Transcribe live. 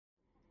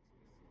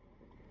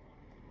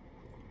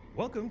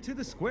Welcome to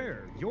The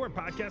Square, your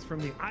podcast from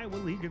the Iowa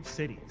League of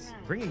Cities,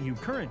 bringing you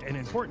current and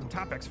important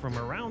topics from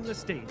around the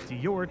state to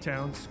your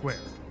town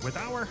square. With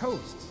our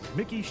hosts,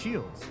 Mickey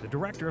Shields, the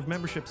Director of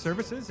Membership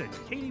Services, and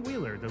Katie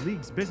Wheeler, the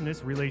League's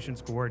Business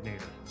Relations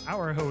Coordinator.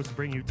 Our hosts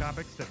bring you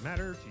topics that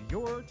matter to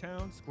your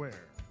town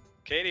square.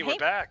 Katie, we're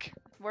back.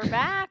 We're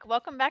back.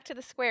 Welcome back to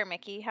The Square,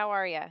 Mickey. How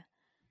are you?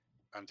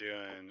 I'm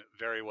doing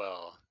very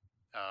well.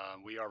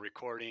 We are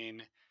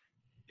recording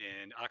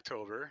in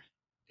October,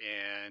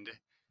 and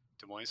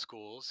Des Moines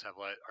schools have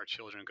let our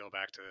children go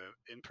back to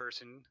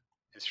in-person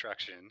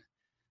instruction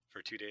for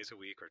 2 days a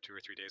week or 2 or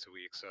 3 days a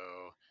week. So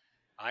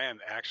I am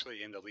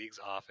actually in the league's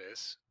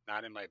office,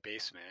 not in my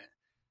basement,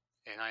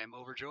 and I am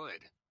overjoyed.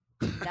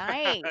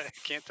 Nice. I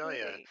can't tell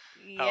you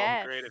how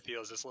Yes. great it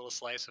feels, this little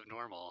slice of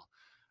normal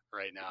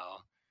right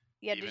now.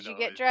 Yeah, even did you though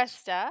get it's-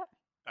 dressed up?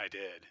 I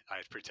did.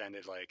 I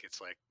pretended like it's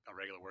like a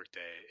regular work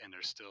day, and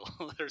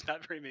there's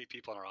not very many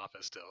people in our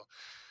office still.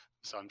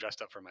 So I'm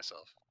dressed up for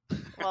myself.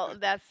 Well,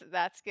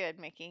 that's good,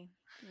 Mickey.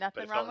 But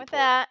Nothing it wrong felt with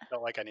important. that.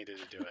 Felt like I needed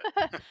to do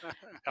it.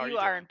 How are You you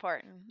are doing?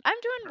 important. I'm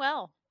doing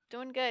well.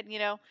 Doing good. You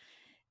know,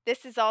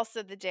 this is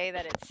also the day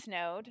that it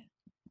snowed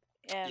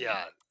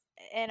Yeah.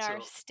 in our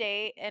So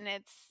state, and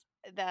it's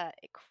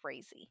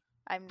crazy.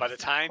 by the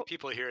time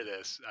people hear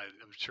this,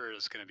 I'm sure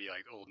it's going to be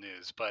like old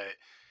news. But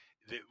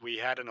we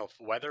had a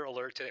weather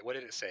alert today. What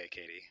did it say,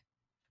 Katie?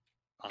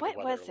 On What the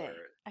weather was alert.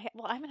 it?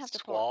 Well, I'm gonna have to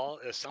Squall?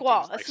 pull Something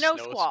squall, a like snow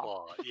squall.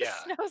 squall. Yeah.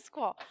 Snow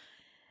squall.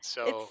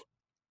 So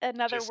It's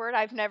another just word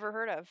I've never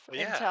heard of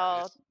yeah, until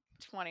just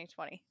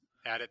 2020.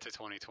 add it to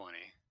 2020.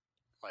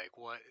 Like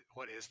what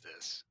is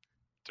this?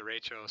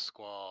 Derecho,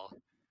 squall.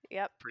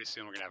 Yep. Pretty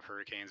soon we're gonna have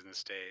hurricanes in the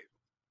state.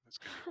 It's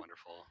gonna be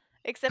wonderful.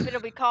 Except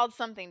it'll be called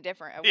something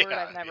different, a word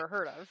Yeah, I've never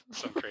heard of.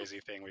 some crazy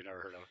thing we've never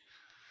heard of.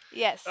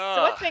 Yes.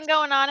 So what's Uh, been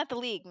going on at the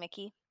league,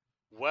 Mickey?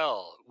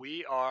 well,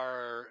 we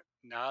are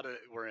now that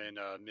we're in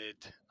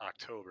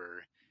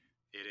mid-October.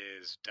 It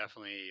is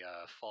definitely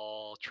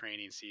fall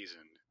training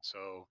season.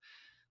 So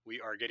we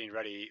are getting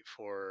ready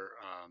for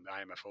the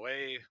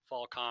IMFOA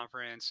fall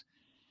conference,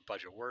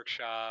 budget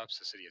workshops.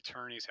 The city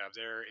attorneys have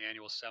their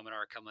annual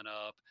seminar coming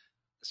up.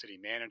 The city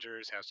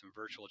managers have some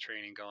virtual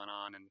training going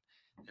on in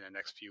the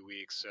next few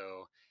weeks.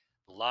 So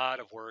a lot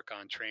of work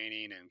on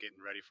training and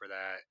getting ready for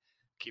that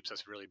keeps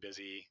us really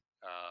busy.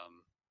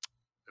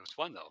 It was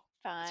fun though.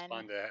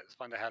 It's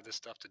fun to have this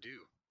stuff to do.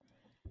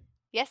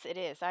 Yes, it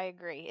is. I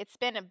agree. It's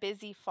been a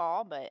busy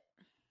fall, but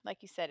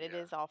like you said, it Yeah.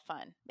 is all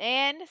fun.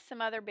 And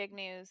some other big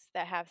news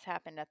that has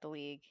happened at the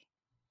league.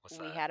 What's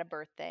We that? had a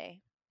birthday.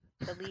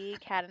 The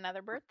league had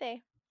another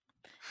birthday.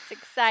 It's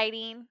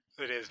exciting.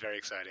 It is very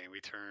exciting.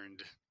 We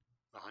turned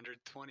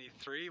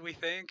 123, we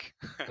think.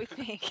 We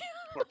think.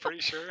 We're pretty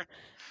sure.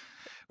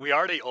 We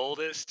are the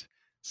oldest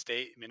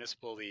state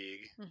municipal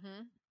league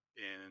Mm-hmm.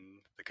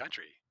 in the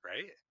country,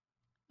 right?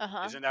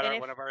 Uh-huh. Isn't that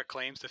one of our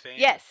claims to fame?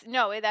 Yes,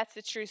 no, that's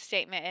a true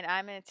statement. And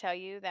I'm going to tell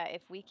you that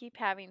if we keep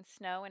having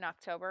snow in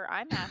October,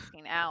 I'm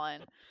asking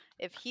Alan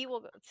if he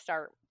will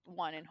start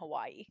one in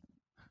Hawaii.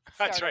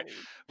 That's Start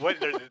a right.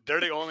 league.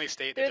 They're the only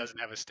state that They're- doesn't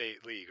have a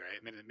state league,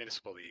 right?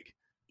 Municipal league.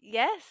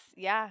 Yes,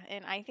 yeah.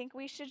 And I think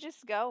we should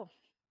just go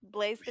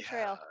blaze the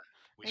trail.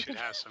 We should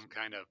have some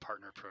kind of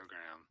partner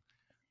program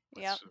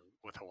Yep.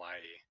 with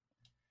Hawaii.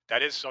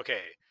 That is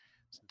okay.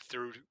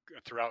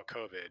 Throughout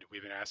COVID,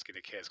 we've been asking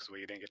the kids because we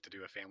didn't get to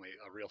do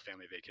a real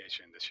family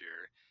vacation this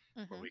year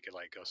where Mhm. we could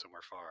like go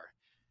somewhere far.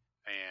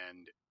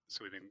 And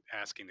so we've been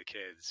asking the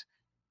kids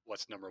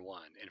what's number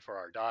one. And for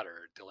our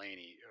daughter,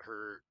 Delaney,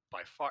 her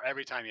by far,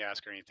 every time you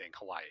ask her anything,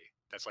 Hawaii.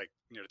 That's like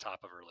near the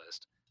top of her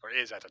list, or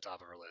is at the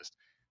top of her list,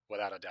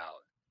 without a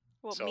doubt.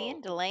 Well, So- me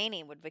and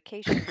Delaney would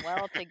vacation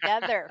well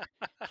together.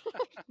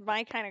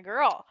 My kind of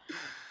girl.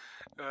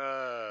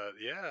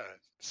 Yeah.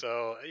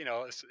 So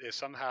if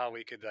somehow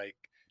we could like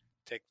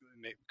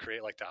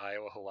create like the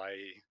Iowa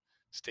Hawaii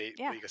State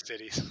Yeah. League of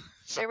Cities.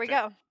 There we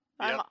something.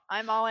 go. Yep.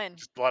 I'm all in.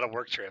 Just a lot of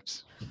work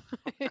trips.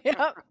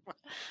 Yep.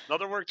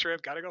 Another work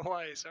trip. Gotta go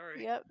Hawaii.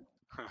 Sorry. Yep.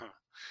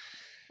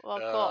 Well,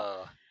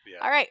 cool. Yeah.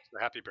 All right. So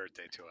happy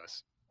birthday to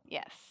us.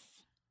 Yes.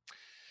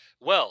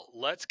 Well,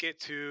 let's get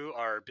to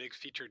our big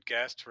featured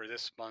guest for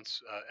this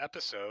month's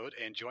episode.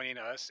 And joining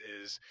us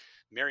is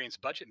Marion's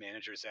budget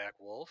manager, Zach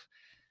Wolfe.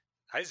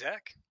 Hi,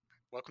 Zach.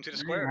 Welcome to the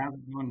Square.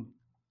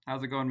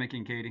 How's it going, Mickey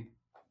and Katie?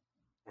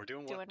 We're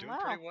doing Doing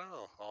pretty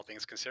well, all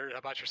things considered. How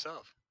about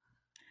yourself?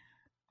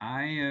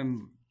 I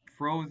am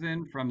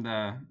frozen from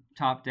the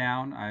top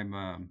down.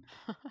 I'm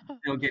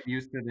still getting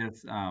used to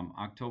this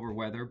October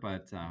weather,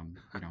 but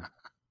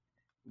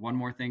one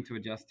more thing to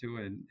adjust to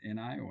in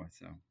Iowa.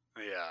 So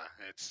Yeah,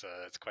 it's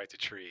quite the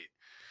treat.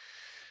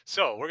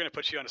 So we're going to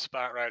put you on the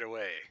spot right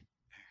away.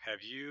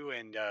 Have you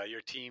and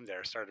your team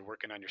there started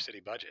working on your city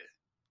budget?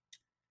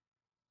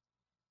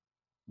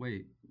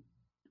 wait,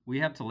 we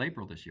have till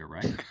April this year,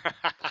 right?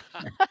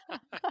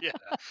 Yeah,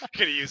 you're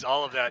going to use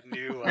all of that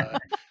new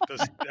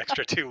those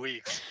extra 2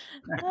 weeks.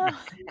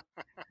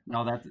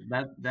 No,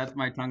 that's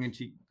my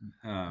tongue-in-cheek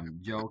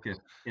joke.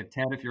 If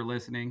Ted, if you're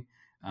listening,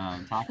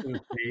 talk to the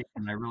state,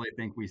 and I really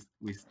think we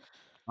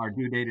our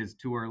due date is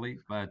too early,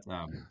 but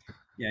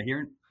yeah,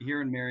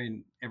 here in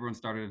Marion, everyone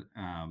started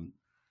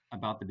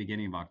about the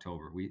beginning of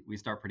October. We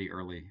start pretty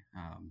early.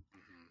 Hmm.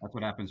 That's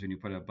what happens when you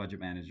put a budget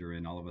manager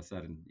in. All of a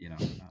sudden,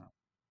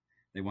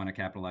 they want to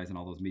capitalize on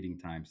all those meeting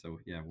times. So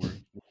yeah, we're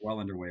well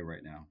underway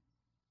right now.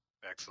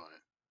 Excellent.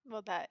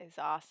 Well, that is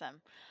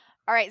awesome.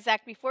 All right,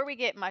 Zach, before we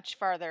get much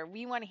farther,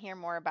 we want to hear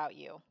more about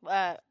you,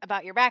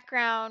 about your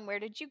background. Where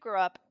did you grow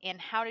up, and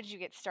how did you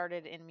get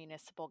started in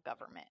municipal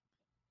government?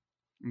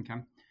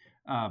 Okay.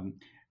 Um,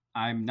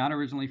 I'm not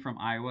originally from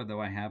Iowa, though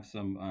I have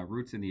some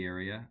roots in the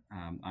area.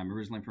 I'm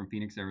originally from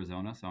Phoenix,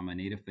 Arizona, so I'm a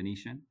native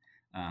Phoenician.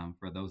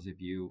 For those of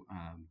you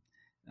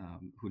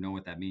who know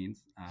what that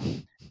means,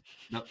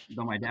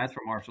 though my dad's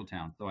from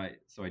Marshalltown,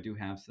 so I do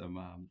have some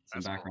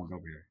That's cool. background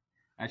over here.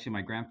 Actually,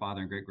 my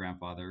grandfather and great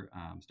grandfather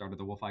started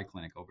the Wolfe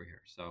Clinic over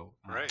here,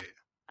 Right. so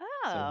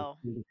it's Oh,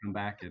 cool to come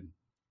back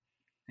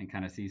and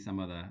kind of see some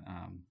of the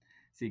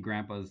see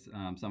Grandpa's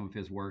some of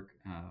his work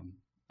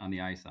on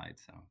the eye side.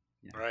 So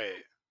yeah.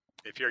 Right.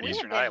 If you're in we Yeah.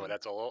 have Eastern Iowa, been,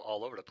 that's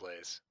all over the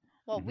place.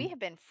 well, we Hmm. have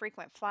been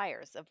frequent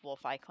flyers of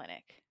Wolf Eye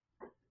Clinic.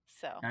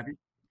 So Have you?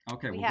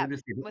 Okay. we Well, good have to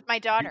see. with my They,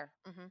 daughter.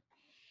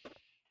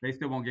 they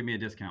still won't give me a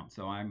discount,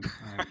 so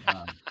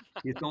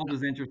he sold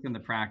his interest in the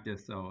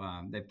practice, so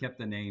they've kept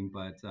the name,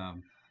 but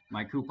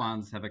my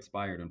coupons have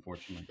expired,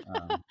 unfortunately.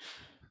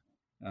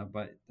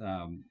 But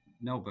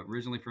no, but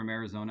originally from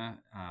Arizona,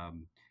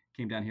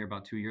 came down here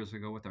about 2 years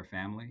ago with our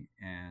family,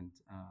 and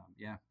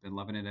yeah, been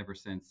loving it ever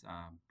since.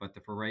 But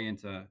the foray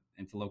into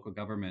local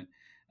government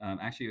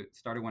actually it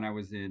started when I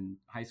was in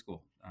high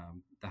school.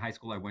 The high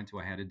school I went to,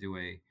 I had to do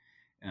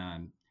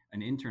an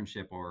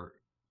internship or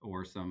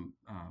some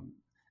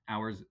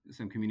hours,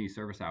 some community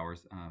service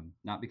hours.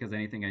 Not because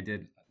anything I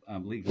did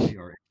legally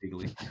or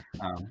illegally,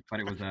 but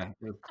it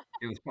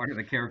was part of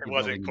the It character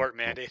wasn't building in court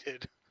school.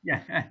 mandated.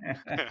 Yeah.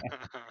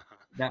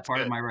 That It's part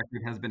of good. my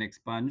record has been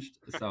expunged,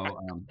 so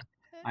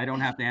I don't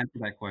have to answer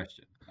that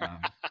question. Yeah.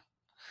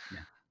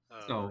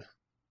 Uh,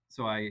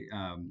 So I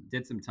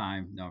did some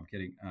time. No, I'm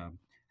kidding.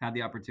 Had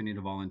the opportunity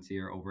to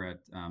volunteer over at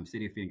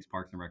City of Phoenix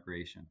Parks and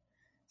Recreation.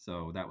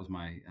 So that was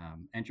my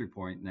entry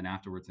point, and then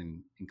afterwards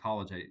in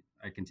college,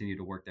 I continued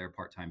to work there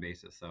part time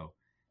basis. So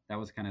that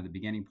was kind of the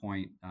beginning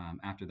point.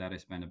 After that, I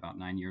spent about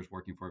 9 years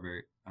working for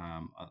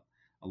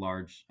a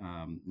large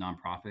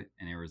nonprofit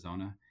in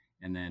Arizona,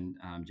 and then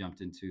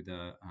jumped into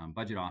the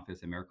budget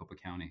office in Maricopa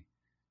County,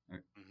 uh,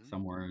 mhm.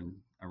 somewhere in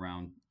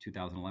around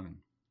 2011.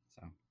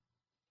 So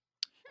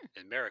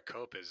And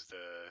Maricopa is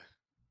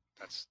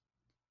that's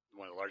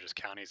one of the largest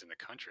counties in the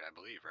country, I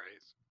believe, right?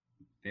 It's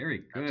very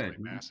good.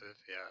 absolutely massive.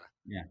 Yeah.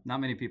 Yeah, not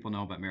many people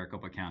know about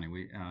Maricopa County.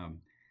 We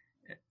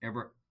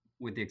ever,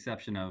 with the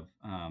exception of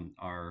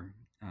our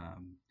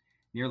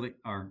nearly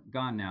our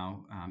gone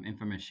now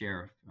infamous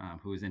sheriff,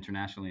 who is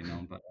internationally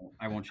known, but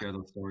I won't share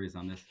those stories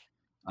on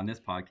this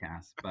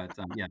podcast. But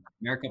yeah,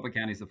 Maricopa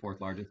County is the fourth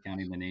largest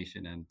county in the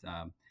nation, and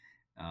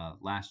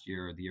last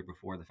year or the year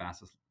before, the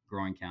fastest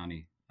growing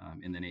county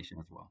in the nation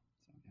as well.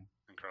 So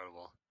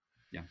Incredible.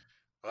 yeah,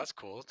 Well, that's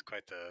cool. It's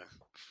quite the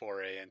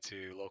foray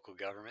into local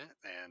government.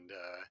 And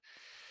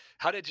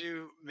how did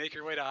you make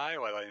your way to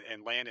Iowa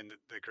and land in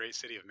the great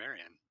city of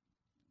Marion?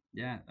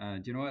 yeah, yeah.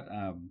 Do you know what?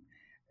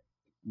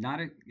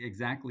 Not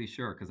exactly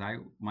sure because I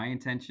my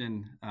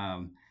intention,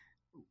 to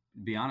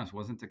be honest,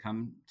 wasn't to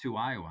come to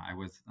Iowa. I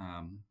was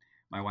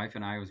my wife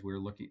and I we were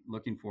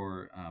looking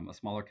for a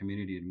smaller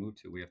community to move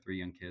to. We have three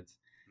young kids.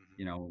 Hmm.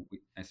 You know,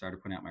 I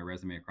started putting out my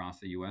resume across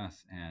the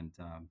U.S. and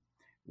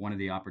one of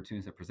the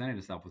opportunities that presented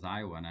itself was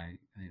Iowa, and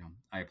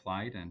I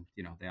applied, and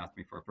they asked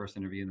me for a first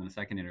interview and then a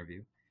second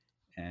interview,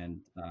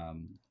 and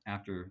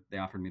after they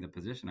offered me the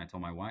position, I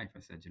told my wife, I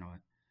said, you know what,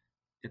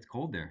 it's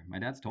cold there. My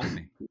dad's told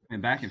me. He's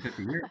been back in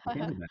 50 years. He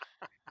told me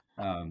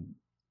that.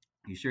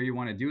 You sure you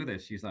want to do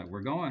this? She's like,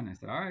 we're going. I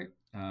said, all right,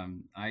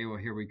 Iowa,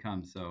 here we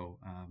come. So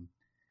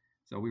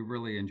we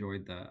really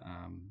enjoyed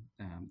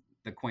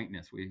the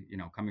quaintness.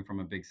 Coming from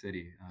a big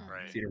city,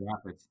 Right. Cedar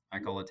Rapids, I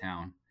call it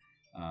town.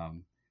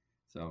 Um,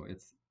 so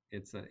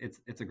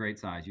it's a great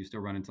size. You still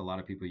run into a lot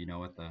of people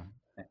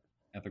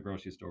at the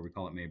grocery store. We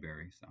call it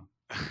Mayberry. So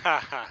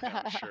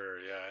I'm sure.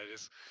 Yeah, it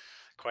is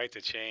quite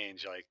the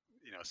change. Like,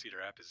 Cedar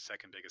Rapids is the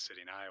second biggest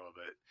city in Iowa,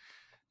 but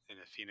in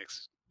the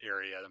Phoenix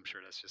area, I'm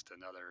sure that's just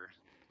another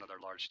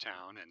large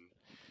town.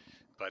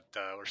 But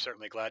we're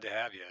certainly glad to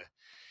have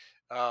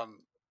you. Um,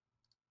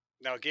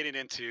 Now, getting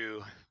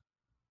into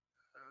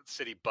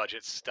city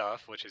budget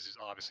stuff, which is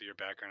obviously your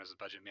background as a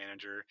budget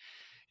manager,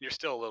 you're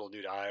still a little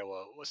new to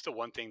Iowa. What's the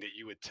one thing that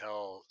you would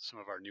tell some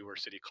of our newer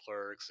city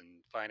clerks and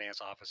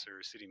finance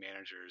officers, city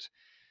managers,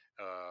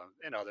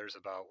 and others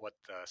about what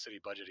city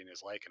budgeting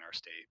is like in our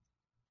state?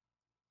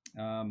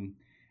 um,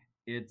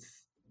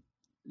 it's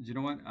you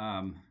know what?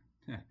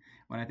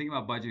 When I think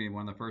about budgeting,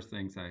 one of the first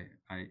things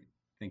I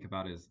think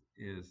about is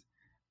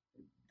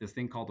this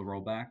thing called the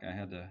rollback. I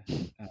had to.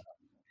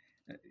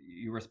 Uh,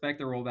 you respect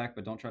the rollback,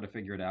 but don't try to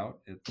figure it out.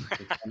 It's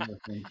one of the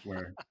things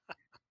where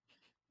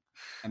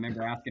I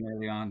remember asking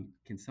early on,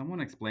 can someone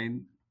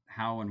explain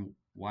how and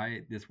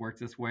why this works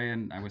this way?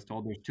 And I was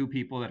told there's two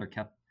people that are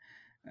kept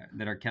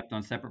that are kept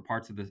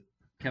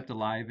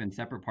alive in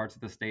separate parts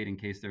of the state in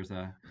case there's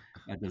a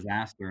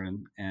disaster,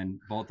 and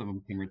both of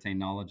them can retain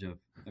knowledge of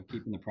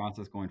keeping the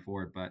process going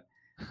forward. But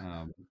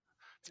um,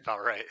 It's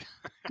about right.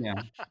 yeah,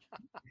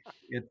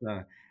 it's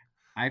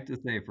I have to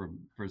say,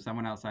 for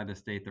someone outside the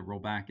state, the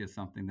rollback is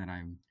something that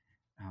I'm.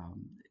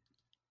 Um,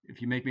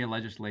 if you make me a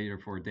legislator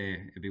for a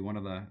day, it'd be one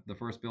of the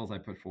first bills I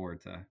put forward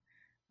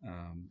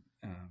um,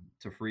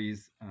 to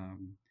freeze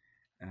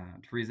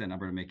that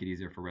number to make it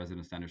easier for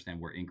residents to understand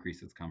where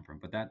increases come from.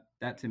 But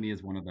that to me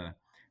is one of the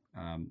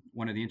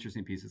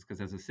interesting pieces, because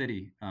as a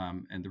city,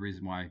 and the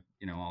reason why,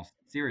 all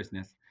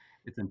seriousness,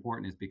 it's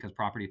important is because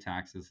property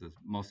taxes, is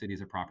most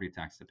cities are property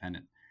tax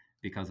dependent.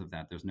 Because of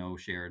that, there's no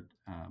shared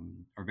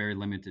or very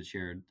limited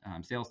shared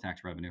sales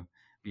tax revenue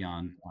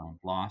beyond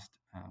lost,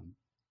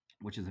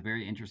 which is a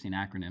very interesting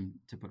acronym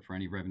to put for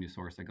any revenue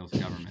source that goes to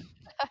government.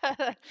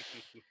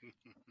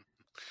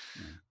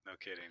 Yeah. No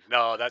kidding.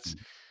 No, that's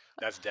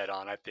dead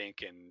on. I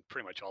think in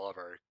pretty much all of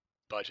our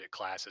budget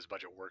classes,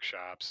 budget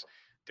workshops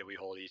that we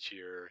hold each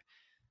year,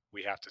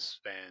 we have to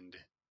spend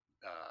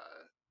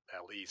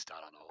at least, I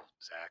don't know,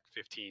 Zach,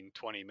 15,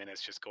 20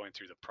 minutes just going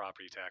through the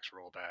property tax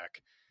rollback.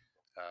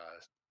 Uh,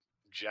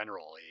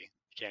 Generally,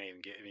 you can't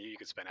even get, I mean, you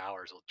could spend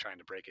hours trying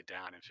to break it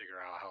down and figure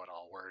out how it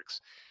all works,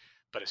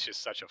 but it's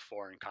just such a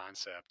foreign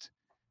concept,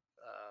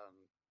 um,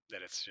 that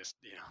it's just,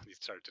 you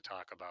start to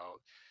talk about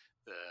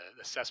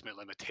the assessment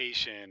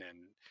limitation and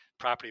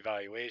property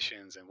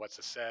valuations and what's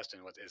assessed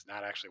and what is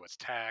not actually what's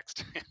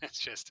taxed. It's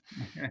just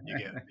you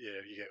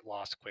get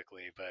lost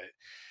quickly. But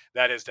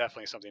that is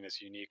definitely something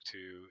that's unique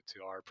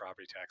to our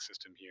property tax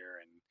system here,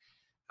 and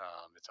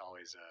it's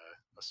always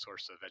a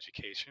source of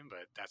education.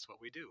 But that's what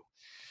we do.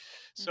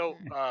 So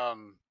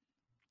Mhm.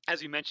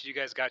 as you mentioned, you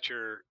guys got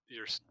your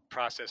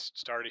process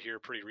started here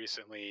pretty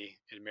recently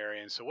in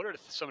Marion. So, what are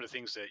some of the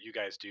things that you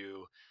guys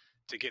do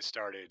to get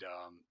started,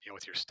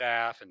 with your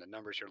staff and the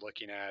numbers you're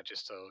looking at,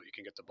 just so you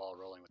can get the ball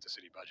rolling with the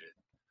city budget?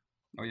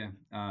 Oh yeah.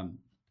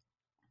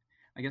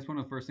 I guess one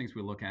of the first things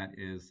we look at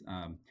is,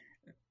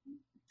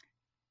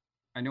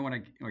 I know when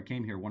I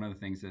came here, one of the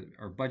things that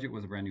our budget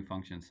was a brand new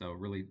function. So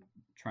really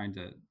trying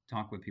to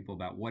talk with people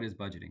about what is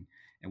budgeting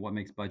and what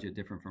makes budget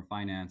different from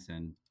finance.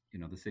 And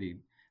the city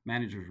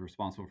manager is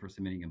responsible for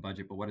submitting a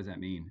budget, but what does that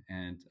mean?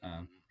 And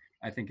Hmm.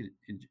 I think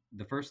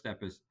the first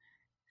step is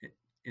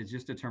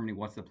just determining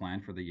what's the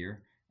plan for the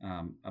year.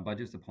 A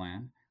budget's a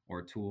plan or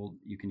a tool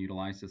you can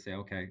utilize to say,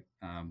 okay,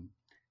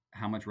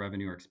 how much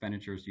revenue or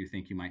expenditures do you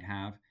think you might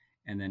have?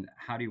 And then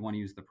how do you want to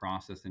use the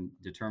process in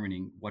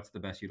determining what's the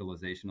best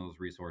utilization of those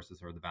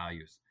resources or the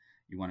values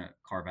you want to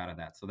carve out of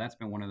that? So that's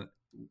been one of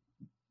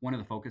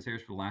the focus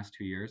areas for the last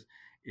 2 years.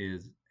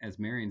 Is as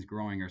Marion's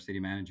growing, our city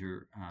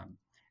manager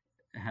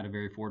had a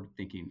very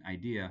forward-thinking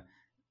idea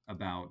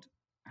about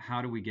how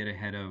do we get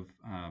ahead of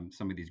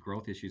some of these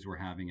growth issues we're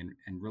having, and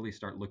really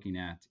start looking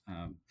at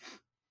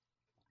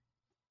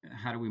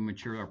how do we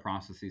mature our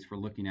processes for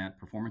looking at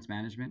performance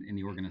management in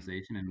the Hmm.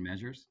 organization and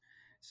measures.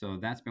 So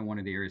that's been one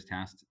of the areas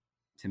tasked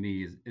to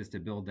me is to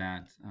build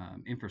that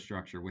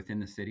infrastructure within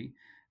the city.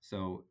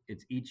 So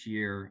it's each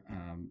year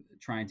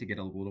trying to get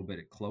a little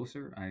bit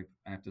closer. I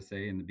have to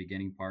say, in the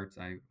beginning parts,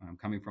 I'm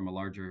coming from a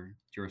larger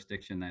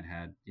jurisdiction that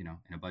had, in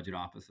a budget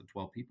office of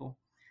 12 people.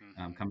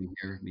 Hmm. Coming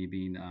here, me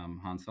being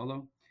Han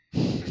Solo,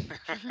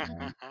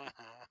 um,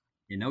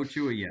 Yeah. no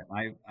Chewie yet.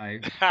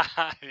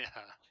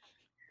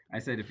 I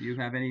said, if you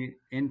have any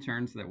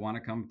interns that want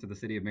to come to the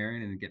city of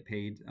Marion and get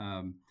paid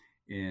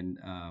in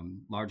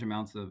large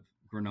amounts of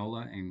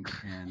granola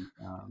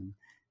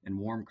and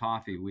warm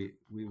coffee,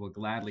 we will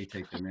gladly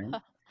take them in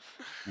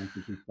and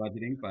to keep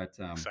budgeting. But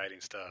Exciting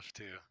stuff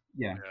too.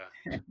 yeah,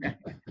 Yeah.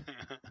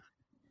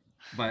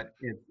 but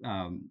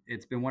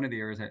it's been one of the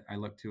areas I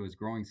look to as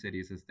growing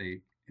cities as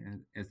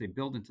they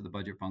build into the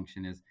budget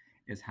function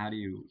is how do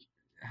you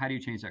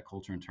change that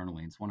culture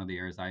internally? It's one of the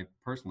areas I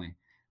personally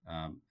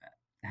um,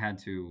 had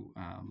to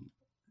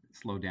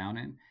slow down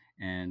in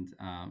and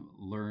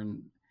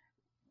learn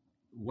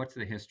what's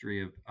the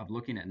history of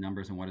looking at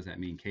numbers and what does that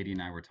mean. Katie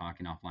and I were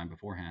talking offline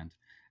beforehand.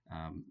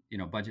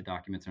 Budget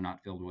documents are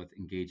not filled with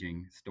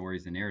engaging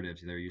stories and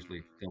narratives. They're usually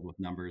Hmm. filled with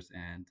numbers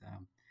and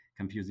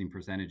confusing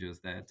percentages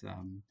that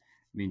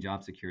mean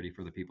job security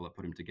for the people that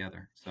put them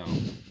together. So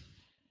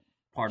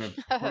part of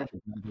the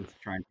thing is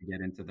trying to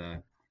get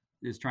into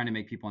is trying to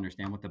make people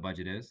understand what the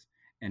budget is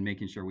and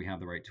making sure we have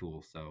the right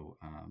tools. So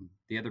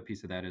the other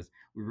piece of that is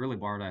we really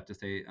borrowed. I have to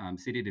say,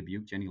 City of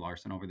Dubuque, Jenny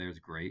Larson over there is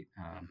great.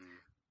 Hmm.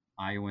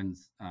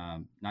 Iowans,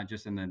 not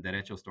just in the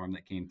derecho storm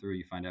that came through,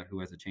 you find out who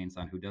has a chainsaw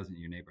and who doesn't in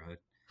your neighborhood,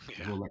 and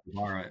who Yeah. will let you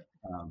borrow it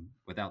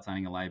without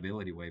signing a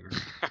liability waiver.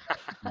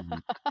 Um,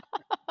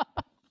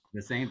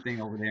 the same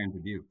thing over there in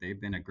Dubuque. They've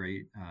been a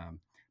great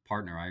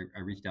partner. I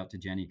reached out to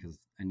Jenny because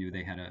I knew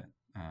they had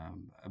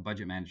a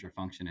budget manager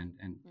function,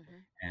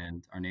 Mhm.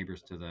 and our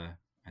neighbors to the,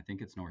 I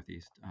think it's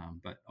northeast,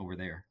 but over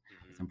there,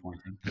 as I'm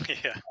pointing. Hmm.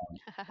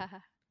 Yeah.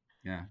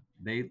 Yeah,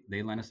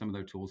 they lend us some of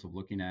their tools of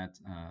looking at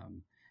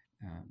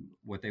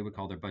what they would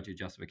call their budget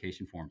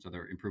justification forms or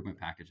their improvement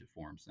package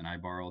forms. And I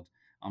borrowed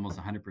almost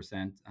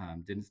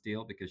 100% didn't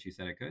steal because she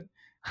said I could.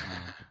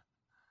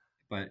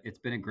 But it's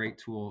been a great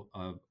tool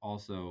of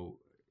also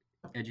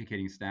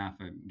educating staff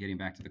and getting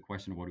back to the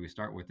question of what do we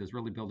start with is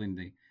really building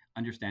the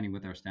understanding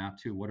with our staff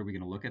too. What are we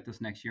going to look at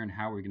this next year and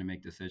how are we going to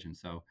make decisions?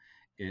 So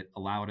it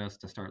allowed us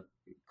to start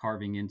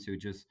carving into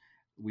just,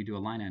 we do a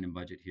line item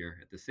budget here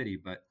at the city,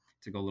 but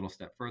to go a little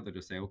step further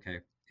to say, okay,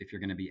 if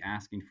you're going to be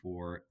asking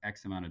for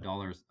X amount of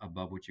dollars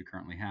above what you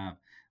currently have,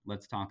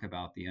 let's talk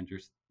about the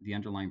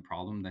underlying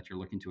problem that you're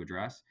looking to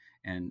address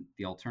and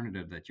the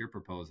alternative that you're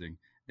proposing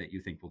that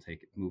you think will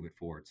move it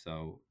forward.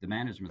 So the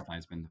management side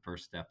has been the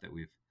first step that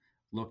we've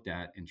looked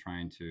at in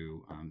trying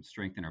to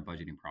strengthen our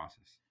budgeting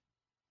process.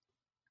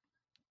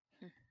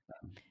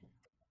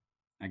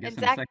 I guess And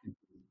in a Zach, second,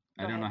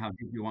 I go don't know ahead. how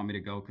deep you want me to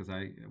go because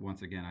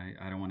once again,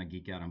 I don't want to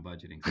geek out on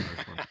budgeting. Sorry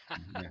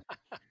for yeah.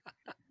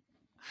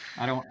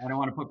 I don't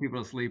want to put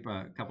people to sleep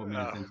a couple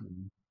minutes into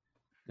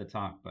the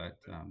talk, but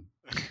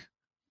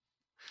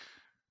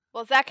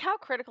Well, Zach, how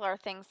critical are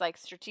things like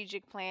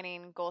strategic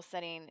planning, goal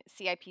setting,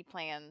 CIP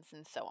plans,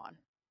 and so on?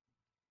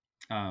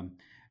 um,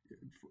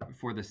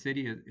 for the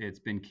city, it's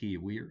been key.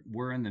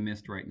 We're in the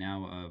midst right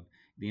now of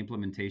the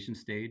implementation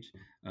stage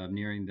of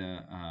nearing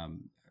the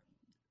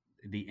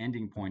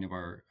ending point of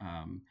our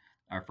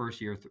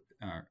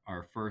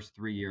our first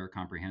 3-year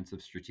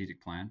comprehensive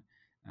strategic plan.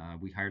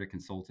 We hired a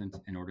consultant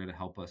in order to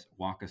help us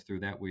walk us through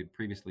that. We had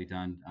previously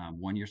done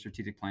 1-year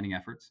strategic planning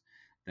efforts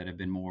that have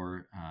been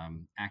more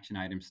action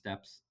item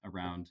steps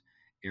around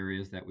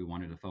areas that we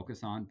wanted to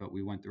focus on. But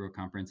we went through a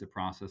comprehensive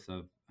process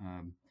of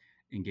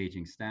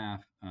engaging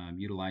staff,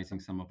 utilizing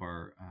some of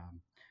our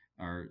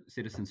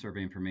citizen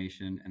survey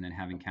information, and then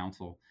having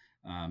council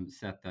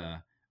set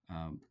the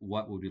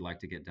what would we like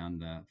to get done,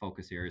 the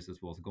focus areas as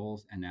well as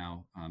goals. And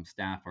now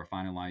staff are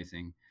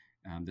finalizing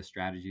the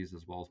strategies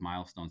as well as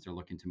milestones they're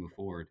looking to move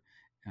forward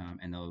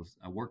and those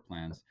work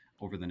plans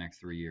over the next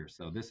 3 years.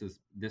 So this is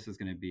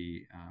going to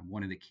be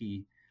one of the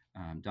key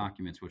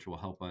documents which will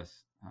help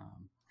us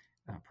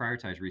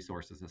prioritize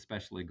resources,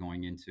 especially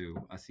going into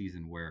a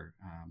season where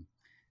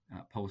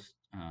post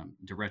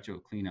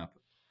derecho cleanup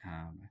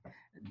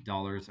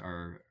dollars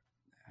are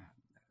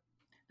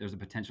there's a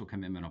potential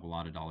commitment of a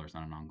lot of dollars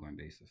on an ongoing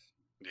basis.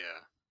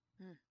 Yeah,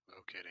 Hmm. no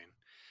kidding.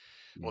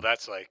 Yeah. Well,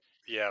 that's like,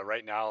 yeah,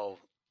 right now,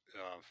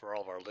 for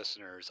all of our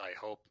listeners, I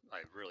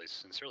really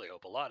sincerely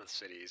hope a lot of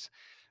cities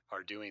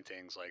are doing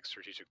things like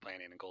strategic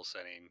planning and goal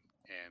setting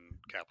and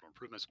capital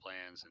improvements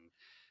plans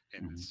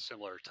and Mhm.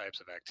 similar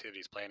types of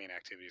activities, planning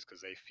activities, because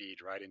they feed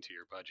right into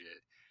your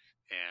budget.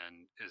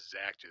 And as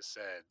Zach just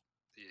said,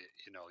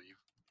 you know,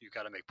 you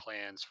got to make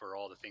plans for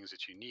all the things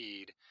that you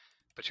need,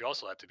 but you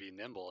also have to be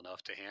nimble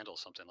enough to handle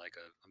something like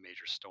a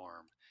major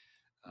storm.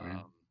 Oh,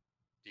 yeah.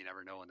 You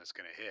never know when that's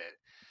going to hit.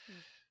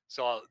 Mm.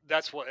 So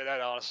that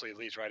honestly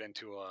leads right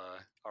into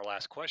our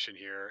last question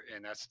here,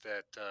 and that's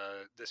that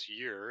this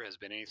year has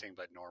been anything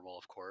but normal,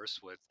 of course,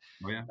 with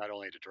Oh, yeah. not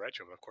only the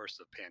derecho, but of course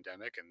the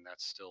pandemic, and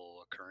that's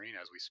still occurring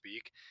as we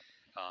speak,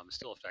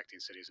 still affecting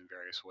cities in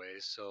various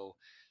ways. So,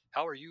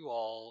 how are you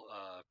all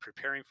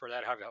preparing for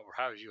that? How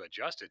have you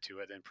adjusted to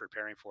it and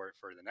preparing for it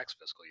for the next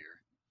fiscal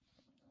year?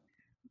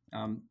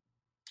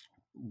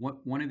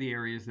 One of the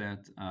areas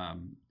that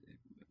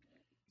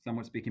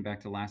somewhat speaking back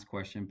to the last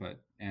question, but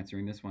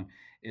answering this one,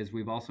 is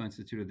we've also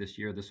instituted this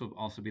year. This will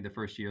also be the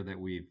first year that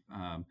we've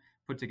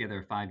put together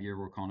a 5-year,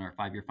 we're calling our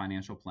 5-year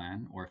financial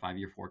plan or a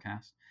 5-year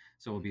forecast.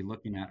 So we'll be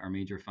looking at our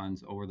major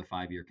funds over the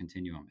 5-year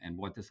continuum. And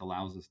what this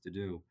allows us to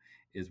do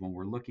is when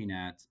we're looking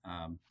at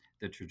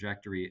the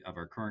trajectory of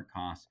our current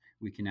costs,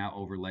 we can now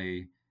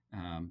overlay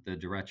the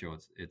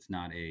derecho. It's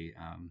not a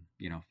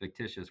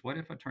fictitious. What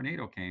if a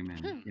tornado came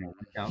and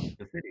wiped out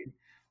the city?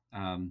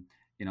 Um,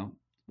 you know,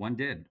 one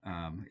did.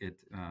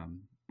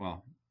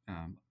 Well,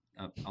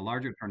 a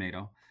larger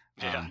tornado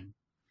Yeah,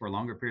 for a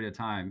longer period of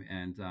time,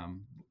 and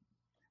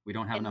we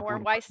don't have And enough more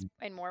woodworkers.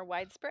 and more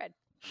widespread.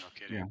 no Yeah,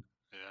 kidding.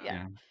 Yeah, Yeah.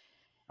 yeah.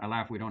 I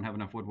laugh. We don't have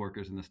enough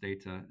woodworkers in the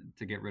state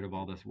to get rid of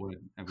all this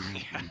wood that we have.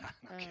 yeah,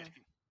 no Mm. kidding.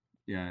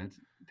 Yeah, it's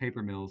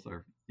paper mills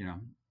are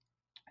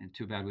and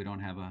too bad we don't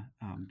have a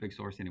big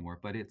source anymore.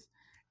 But it's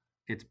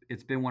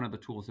been one of the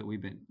tools that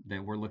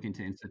we're looking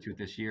to institute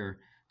this year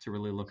to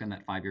really look on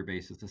that 5-year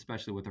basis,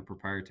 especially with the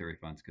proprietary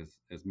funds, because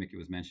as Mickey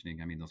was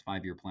mentioning, I mean those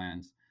 5-year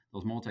plans,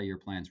 those multi-year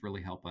plans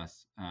really help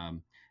us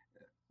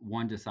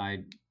one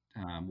decide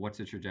what's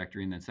the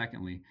trajectory, and then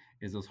secondly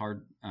is those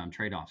hard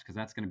trade-offs, because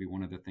that's going to be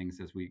one of the things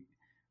as we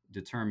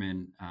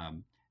determine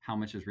how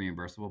much is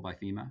reimbursable by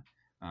FEMA,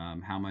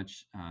 how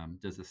much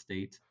does the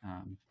state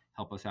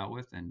help us out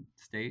with, and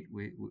state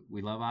we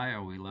love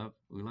Iowa, we love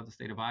the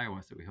state of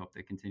Iowa, so we hope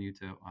they continue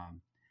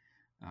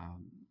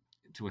um,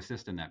 to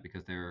assist in that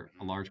because they're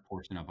a Mhm. large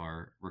portion of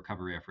our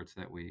recovery efforts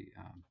that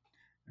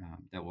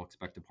we'll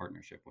expect a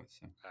partnership with.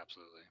 So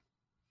Absolutely.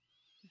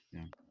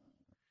 yeah,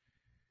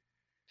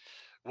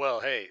 Well,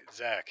 hey,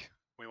 Zach,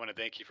 we want to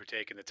thank you for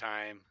taking the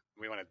time.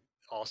 We want to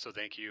also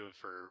thank you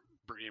for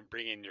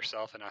bringing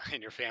yourself and,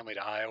 and your family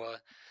to Iowa.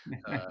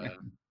 Uh,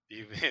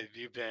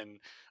 you've been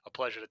a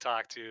pleasure to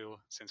talk to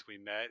since we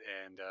met,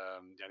 and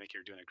I think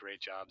you're doing a great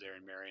job there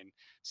in Marion.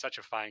 Such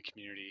a fine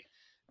community.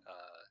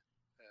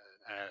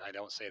 I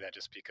don't say that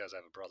just because I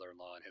have a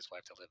brother-in-law and his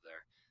wife that live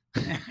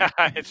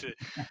there. It's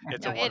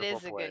No, a it wonderful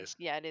is a good, place.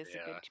 yeah, it is a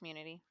Yeah, good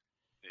community.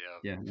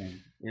 yeah.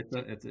 Yeah,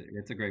 no,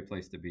 it's a great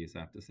place to be. So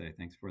I have to say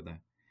thanks for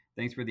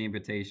the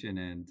invitation,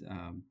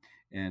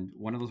 and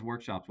one of those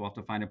workshops we'll have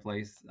to find a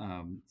place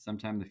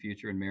sometime in the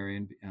future in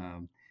Marion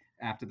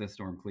after the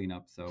storm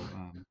cleanup. So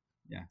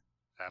yeah,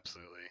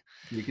 Absolutely.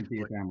 so you can see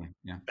your Look, family.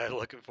 Yeah,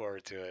 looking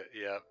forward to it.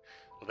 Yeah.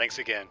 Well, thanks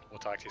again. We'll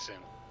talk to you soon.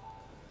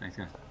 thanks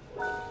guys.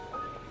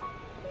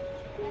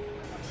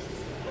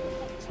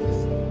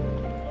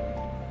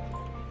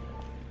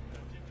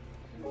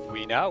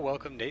 We now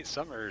welcome Nate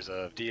Summers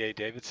of DA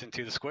Davidson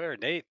to the Square.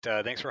 Nate,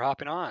 thanks for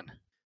hopping on.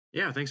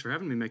 Yeah, thanks for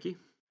having me, Mickey.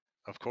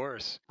 Of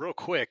course. Real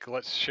quick,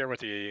 let's share with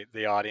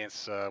the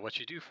audience what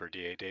you do for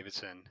DA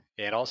Davidson.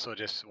 And also,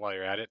 just while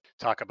you're at it,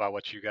 talk about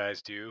what you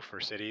guys do for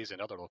cities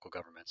and other local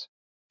governments.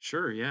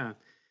 Sure, yeah.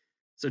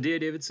 So DA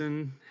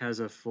Davidson has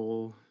a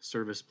full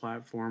service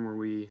platform where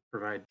we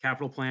provide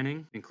capital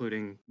planning,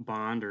 including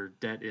bond or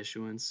debt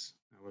issuance,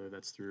 whether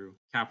that's through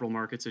capital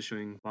markets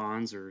issuing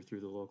bonds or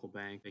through the local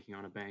bank taking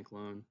on a bank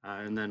loan.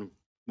 And then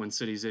when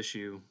cities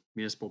issue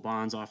municipal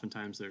bonds,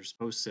 oftentimes there's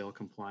post-sale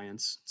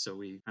compliance. So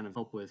we kind of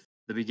help with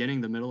the beginning,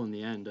 the middle, and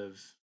the end of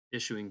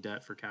issuing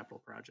debt for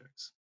capital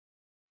projects.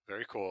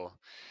 Very cool.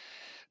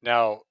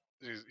 Now,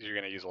 you're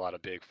going to use a lot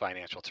of big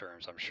financial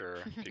terms, I'm sure,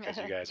 because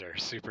you guys are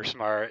super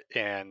smart.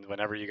 And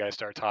whenever you guys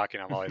start talking,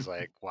 I'm always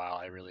like, wow,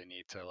 I really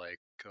need to like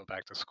go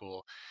back to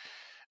school.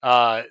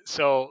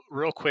 So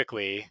real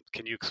quickly,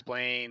 can you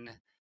explain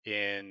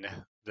in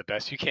the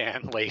best you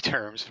can, lay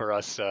terms for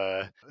us,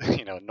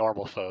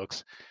 normal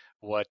folks,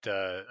 what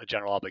a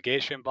general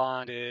obligation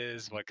bond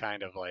is? What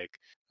kind of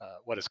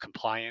what does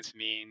compliance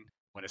mean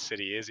when a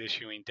city is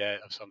issuing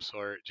debt of some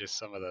sort? Just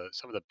some of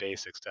the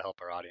basics to help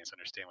our audience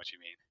understand what you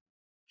mean.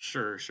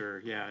 Sure,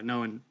 sure. Yeah,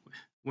 no, and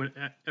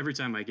every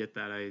time I get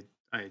that,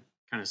 I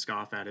kind of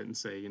scoff at it and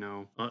say,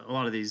 a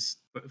lot of these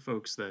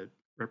folks that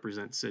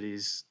represent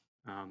cities,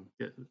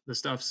 the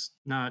stuff's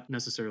not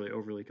necessarily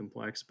overly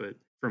complex, but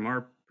from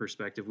our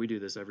perspective, we do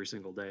this every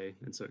single day,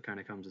 and so it kind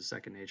of comes as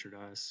second nature to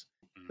us.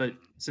 But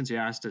Mm-hmm. since you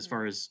asked, as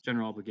far as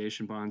general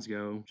obligation bonds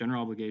go,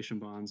 general obligation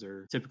bonds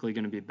are typically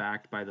going to be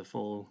backed by the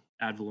full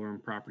ad valorem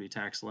property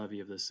tax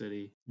levy of the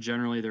city.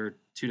 Generally, there are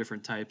two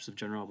different types of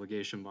general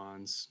obligation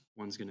bonds.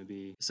 One's going to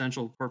be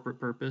essential corporate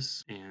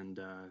purpose, and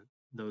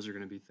those are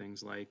going to be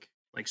things like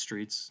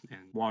streets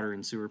and water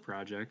and sewer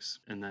projects.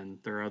 And then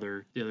the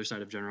other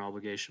side of general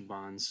obligation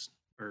bonds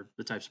are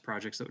the types of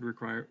projects that would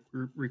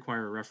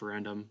require a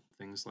referendum.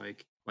 Things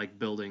like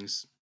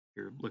buildings.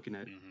 You're looking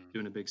at Mm-hmm.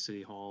 doing a big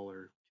city hall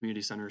or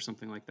community center or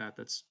something like that.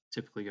 That's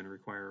typically going to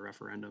require a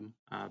referendum.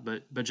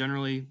 But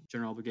generally,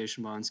 general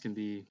obligation bonds can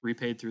be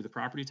repaid through the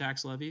property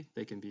tax levy.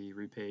 They can be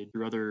repaid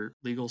through other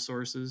legal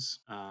sources,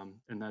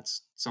 and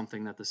that's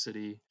something that the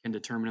city can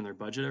determine in their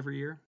budget every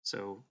year.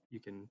 So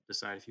you can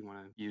decide if you want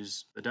to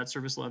use the debt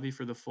service levy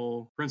for the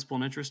full principal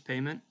and interest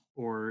payment,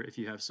 or if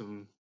you have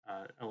some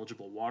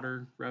eligible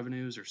water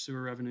revenues or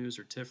sewer revenues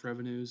or TIF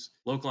revenues,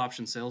 local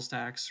option sales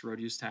tax,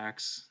 road use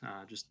tax,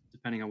 just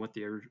depending on what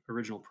the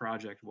original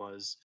project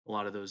was. A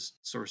lot of those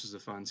sources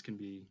of funds can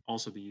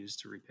also be used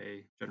to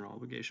repay general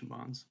obligation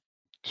bonds.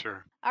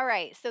 Sure. All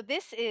right, so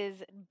this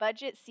is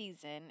budget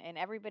season, and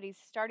everybody's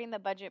starting the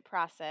budget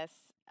process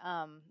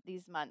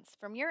these months.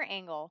 From your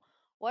angle,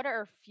 what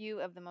are a few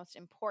of the most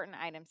important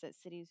items that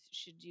cities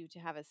should do to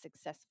have a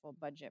successful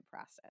budget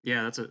process?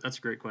 Yeah, that's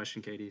a great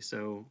question, Katie.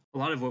 So a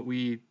lot of what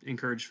we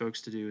encourage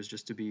folks to do is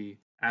just to be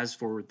as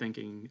forward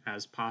thinking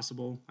as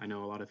possible. I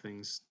know a lot of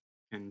things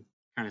can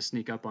kind of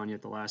sneak up on you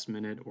at the last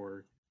minute,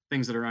 or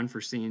things that are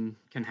unforeseen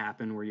can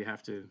happen where you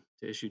have to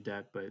issue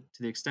debt. But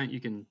to the extent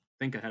you can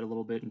think ahead a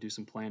little bit and do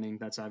some planning,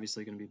 that's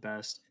obviously going to be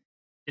best.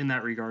 In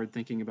that regard,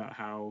 thinking about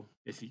how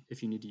if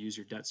you need to use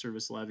your debt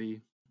service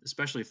levy,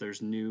 especially if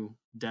there's new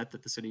debt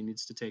that the city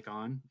needs to take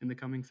on in the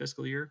coming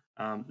fiscal year,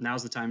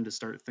 now's the time to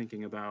start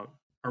thinking about,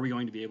 are we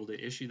going to be able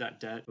to issue that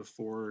debt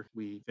before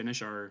we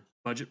finish our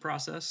budget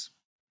process?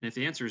 And if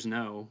the answer is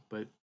no,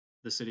 but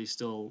the city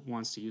still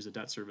wants to use a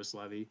debt service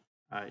levy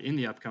in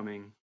the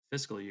upcoming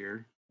fiscal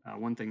year,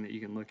 one thing that you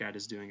can look at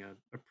is doing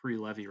a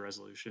pre-levy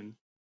resolution,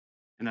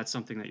 and that's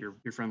something that your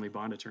friendly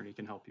bond attorney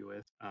can help you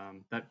with.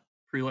 That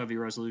pre-levy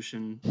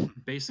resolution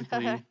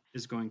basically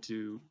is going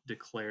to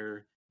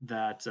declare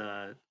that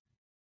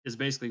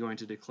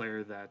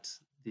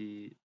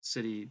the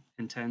city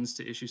intends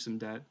to issue some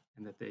debt,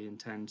 and that they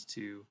intend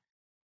to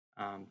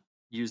um,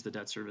 use the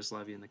debt service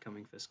levy in the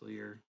coming fiscal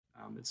year.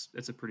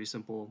 It's a pretty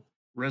simple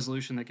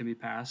resolution that can be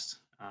passed,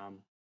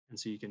 and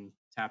so you can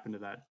tap into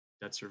that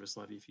debt service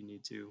levy if you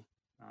need to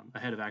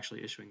ahead of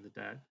actually issuing the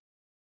debt.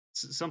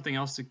 Something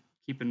else to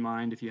keep in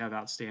mind if you have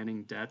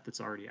outstanding debt that's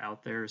already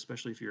out there,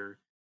 especially if you're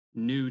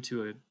new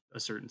to a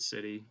certain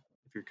city,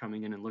 if you're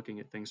coming in and looking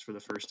at things for the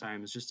first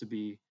time, is just to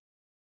be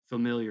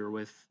familiar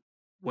with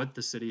what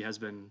the city has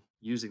been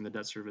using the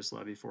debt service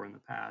levy for in the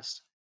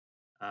past.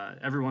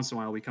 every once in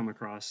a while we come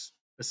across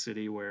a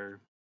city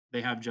where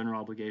they have general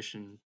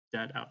obligation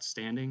debt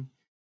outstanding,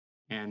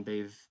 and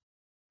they've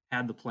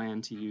had the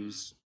plan to Hmm.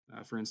 use,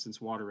 for instance,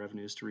 water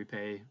revenues to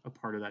repay a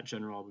part of that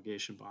general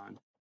obligation bond.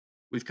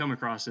 We've come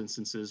across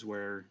instances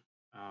where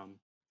um,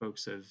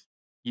 folks have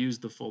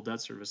used the full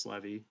debt service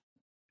levy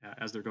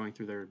as they're going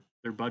through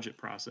their budget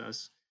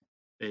process.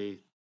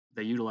 They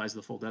they utilize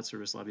the full debt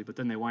service levy, but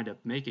then they wind up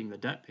making the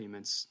debt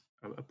payments,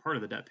 a part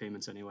of the debt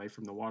payments anyway,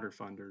 from the water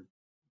fund or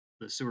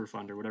the sewer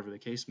fund or whatever the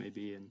case may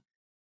be. And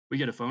we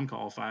get a phone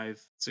call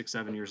 5, 6,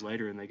 7 years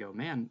later, and they go,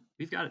 "Man,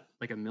 we've got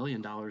like $1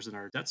 million in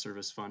our debt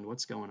service fund.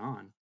 What's going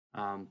on?"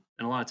 And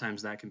a lot of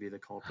times that can be the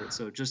culprit.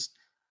 So just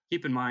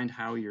keep in mind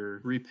how you're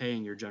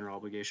repaying your general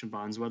obligation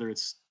bonds, whether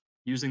it's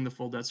using the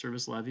full debt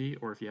service levy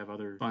or if you have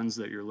other funds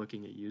that you're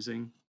looking at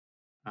using.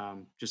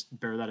 Just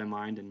bear that in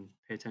mind and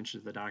pay attention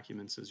to the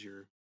documents as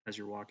you're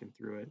walking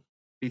through it.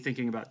 Be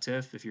thinking about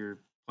TIF if you're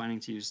planning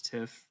to use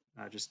TIF.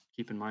 Just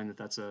keep in mind that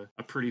that's a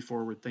pretty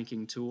forward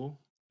thinking tool,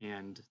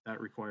 and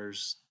that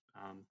requires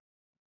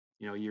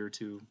a year or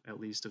two at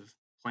least of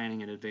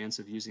planning in advance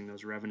of using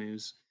those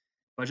revenues.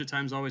 Budget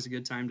time is always a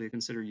good time to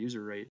consider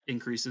user rate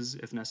increases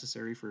if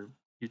necessary for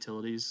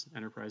utilities,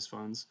 enterprise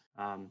funds.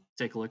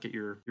 Take a look at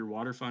your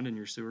water fund and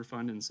your sewer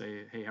fund and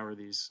say, hey, how are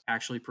these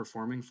actually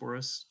performing for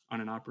us on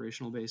an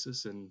operational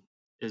basis? And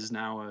is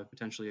now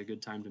potentially a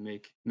good time to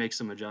make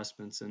some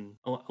adjustments. And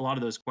a lot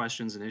of those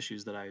questions and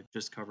issues that I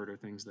just covered are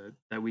things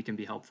that we can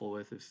be helpful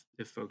with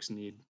if folks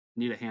need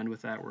a hand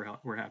with that.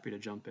 We're happy to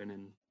jump in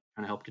and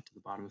kind of help get to the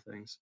bottom of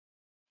things.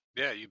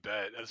 Yeah, you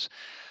bet. That's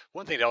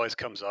one thing that always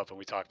comes up when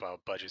we talk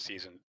about budget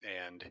season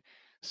and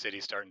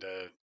cities starting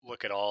to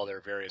look at all their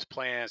various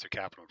plans, their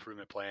capital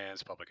improvement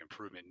plans, public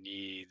improvement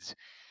needs,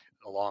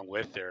 along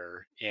with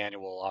their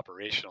annual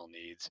operational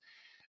needs.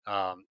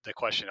 The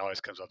question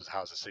always comes up is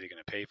how's the city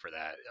going to pay for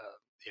that?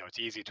 It's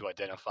easy to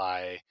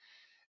identify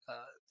uh,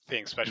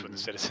 things, especially when the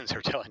Hmm. citizens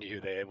are telling you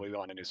that we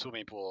want a new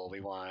swimming pool,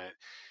 the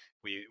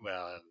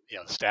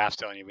staff's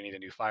telling you we need a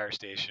new fire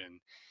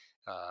station,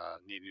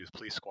 need a new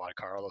police squad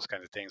car, all those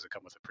kinds of things that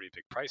come with a pretty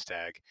big price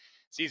tag.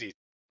 It's easy,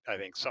 I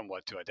think,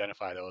 somewhat to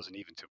identify those and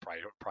even to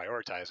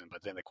prioritize them.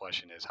 But then the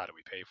question is, how do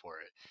we pay for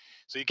it?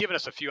 So you've given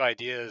us a few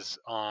ideas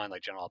on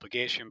like general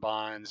obligation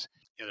bonds.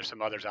 There's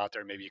some others out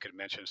there. Maybe you could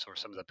mention sort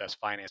of some of the best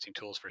financing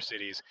tools for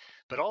cities,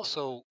 but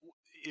also,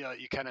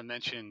 you kind of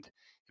mentioned,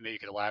 and maybe you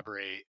could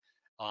elaborate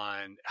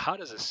on how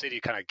does a city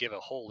kind of give a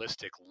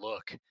holistic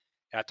look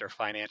at their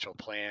financial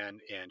plan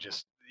and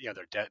just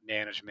their debt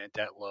management,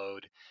 debt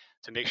load,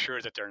 to make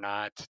sure that they're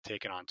not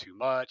taking on too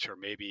much, or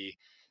maybe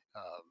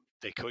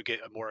they could get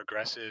more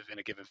aggressive in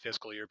a given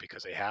fiscal year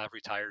because they have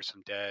retired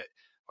some debt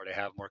or they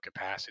have more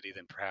capacity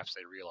than perhaps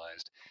they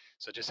realized.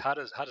 So just how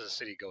does a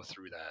city go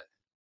through that?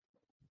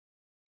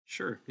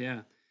 Sure.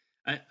 Yeah.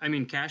 I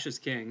mean, cash is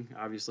king,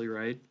 obviously,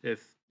 right?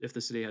 If the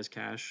city has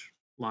cash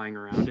lying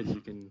around and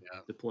you can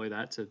Yeah. deploy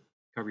that to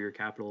cover your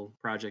capital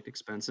project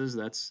expenses,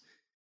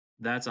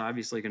 that's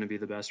obviously going to be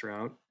the best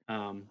route.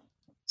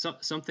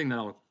 Something that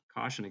I'll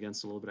caution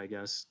against a little bit, I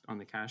guess, on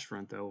the cash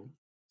front, though,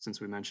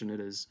 since we mentioned it,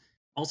 is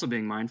also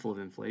being mindful of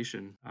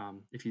inflation.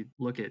 If you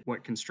look at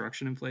what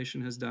construction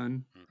inflation has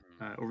done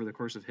Hmm. over the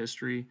course of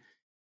history,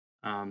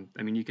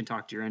 I mean, you can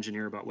talk to your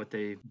engineer about what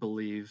they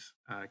believe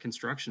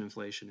construction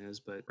inflation is,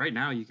 but right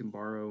now you can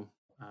borrow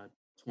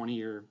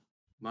 20-year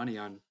money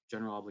on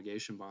general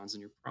obligation bonds,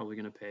 and you're probably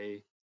going to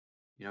pay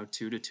 2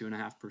 to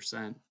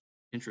 2.5%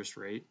 interest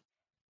rate.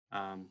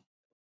 Um,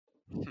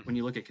 when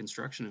you look at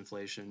construction It's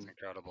inflation,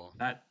 incredible.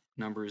 that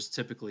number is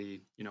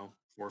typically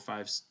 4,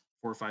 5,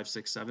 4, 5,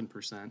 6,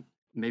 7%,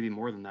 maybe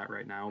more than that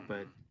right now.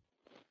 But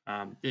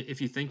Hmm.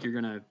 if you think you're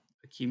going to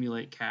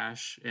accumulate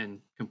cash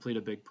and complete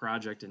a big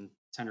project in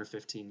 10 or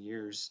 15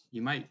 years,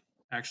 you might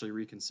actually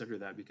reconsider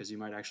that because you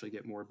might actually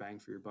get more bang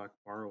for your buck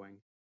borrowing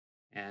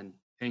and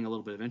paying a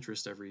little bit of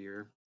interest every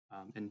year,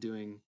 and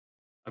doing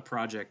a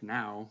project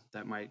now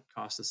that might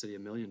cost the city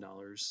 $1 million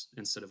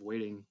instead of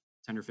waiting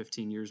 10 or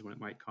 15 years when it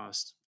might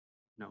cost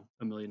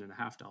 $1.5 million or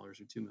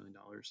 $2 million.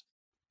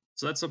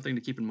 So that's something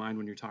to keep in mind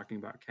when you're talking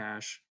about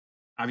cash.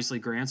 Obviously,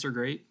 grants are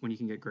great when you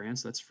can get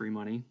grants. That's free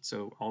money,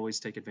 so always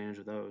take advantage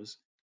of those.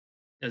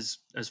 As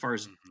far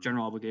as Hmm.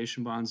 general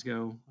obligation bonds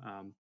go,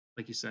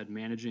 like you said,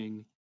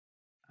 managing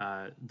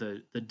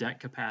the debt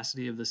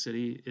capacity of the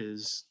city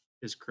is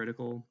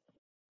critical.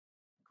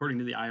 According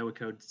to the Iowa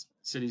Code,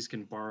 cities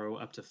can borrow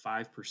up to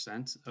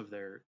 5% of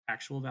their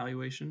actual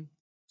valuation.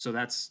 So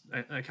that's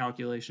a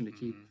calculation to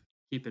keep Hmm.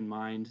 keep in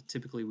mind.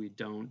 Typically, we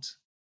don't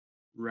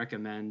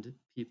recommend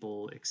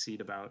people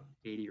exceed about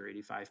 80 or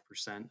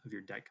 85% of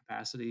your debt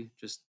capacity,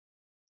 just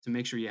to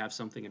make sure you have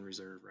something in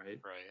reserve, right?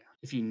 Right.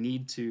 If you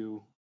need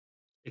to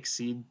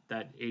exceed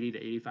that 80 to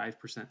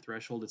 85%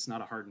 threshold, it's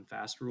not a hard and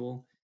fast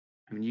rule.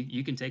 I mean,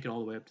 you can take it all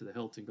the way up to the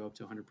hilt and go up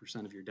to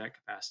 100% of your debt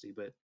capacity,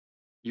 but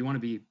you want to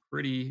be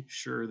pretty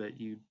sure that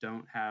you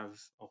don't have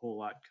a whole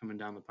lot coming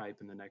down the pipe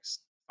in the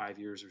next 5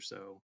 years or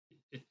so.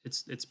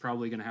 It's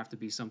probably going to have to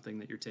be something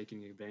that you're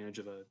taking advantage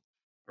of a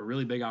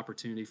really big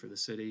opportunity for the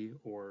city,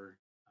 or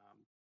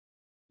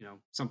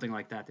something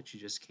like that you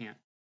just can't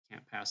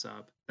pass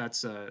up.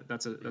 That's a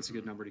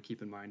good number to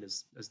keep in mind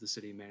as the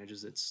city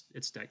manages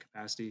its debt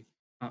capacity.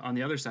 On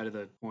the other side of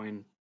the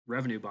coin,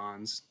 revenue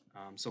bonds.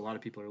 So a lot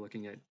of people are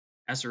looking at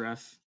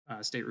SRF,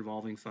 state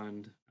revolving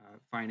fund,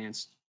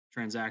 finance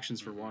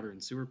transactions for water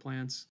and sewer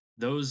plants.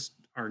 Those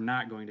are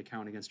not going to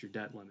count against your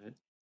debt limit.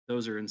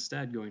 Those are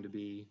instead going to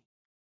be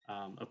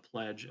a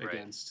pledge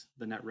against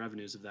the net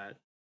revenues of that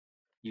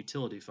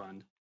utility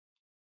fund.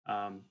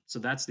 So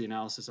that's the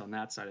analysis on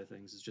that side of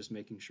things, is just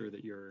making sure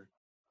that your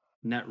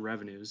net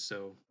revenues,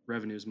 so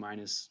revenues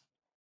minus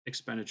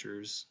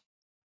expenditures,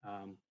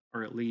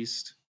 are at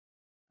least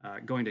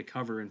going to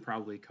cover, and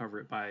probably cover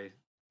it by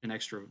an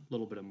extra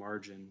little bit of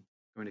margin,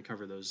 going to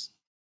cover those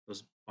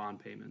bond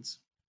payments.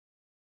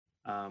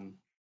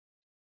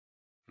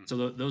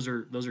 So those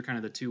are kind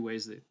of the two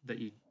ways that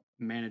you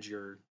manage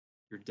your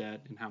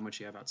debt and how much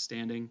you have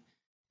outstanding.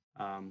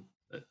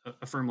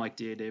 A firm like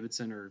D.A.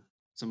 Davidson or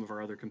some of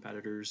our other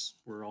competitors,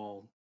 we're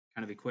all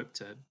kind of equipped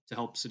to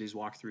help cities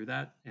walk through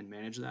that and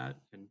manage that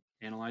and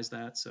analyze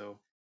that. So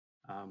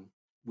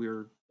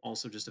we're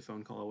also just a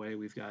phone call away.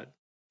 We've got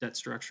debt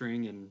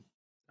structuring and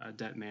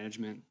debt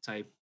management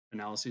type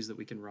analyses that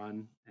we can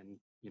run, and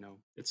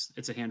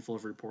it's a handful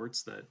of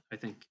reports that I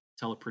think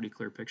tell a pretty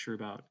clear picture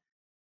about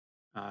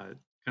kind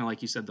of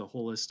like you said, the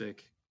holistic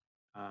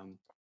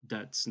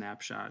debt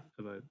snapshot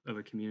of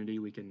a community.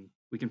 We can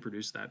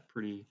produce that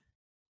pretty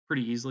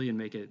easily and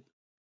make it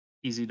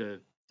easy to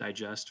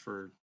digest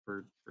for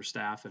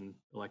staff and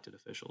elected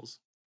officials.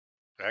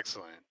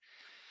 Excellent.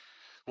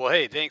 Well,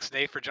 hey, thanks,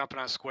 Nate, for jumping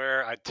on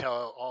Square. I'd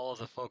tell all of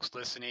the folks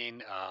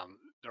listening,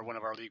 they're one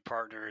of our league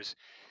partners.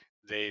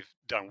 They've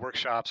done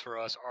workshops for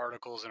us,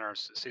 articles in our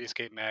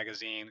Cityscape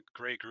magazine.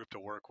 Great group to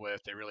work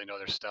with. They really know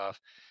their stuff.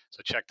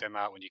 So check them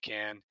out when you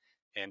can.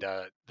 And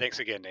thanks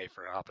again, Nate,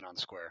 for hopping on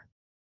Square.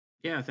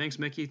 Yeah, thanks,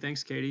 Mickey.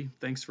 Thanks, Katie.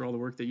 Thanks for all the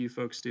work that you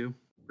folks do.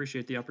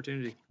 Appreciate the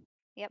opportunity.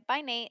 Yep.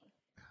 Bye, Nate.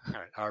 All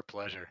right, our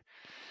pleasure.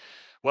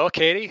 Well,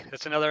 Katie,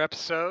 that's another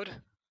episode.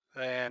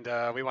 And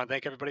we want to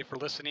thank everybody for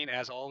listening.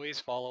 As always,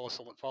 follow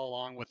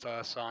along with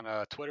us on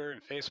Twitter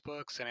and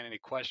Facebook. Send in any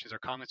questions or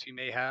comments you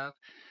may have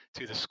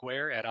to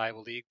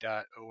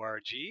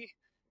thesquare@iowaleague.org.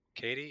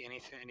 Katie,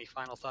 any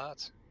final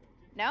thoughts?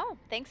 No,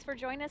 thanks for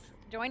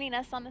joining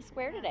us on the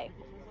Square today.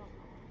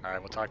 All right,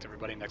 we'll talk to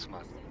everybody next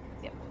month.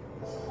 Yep.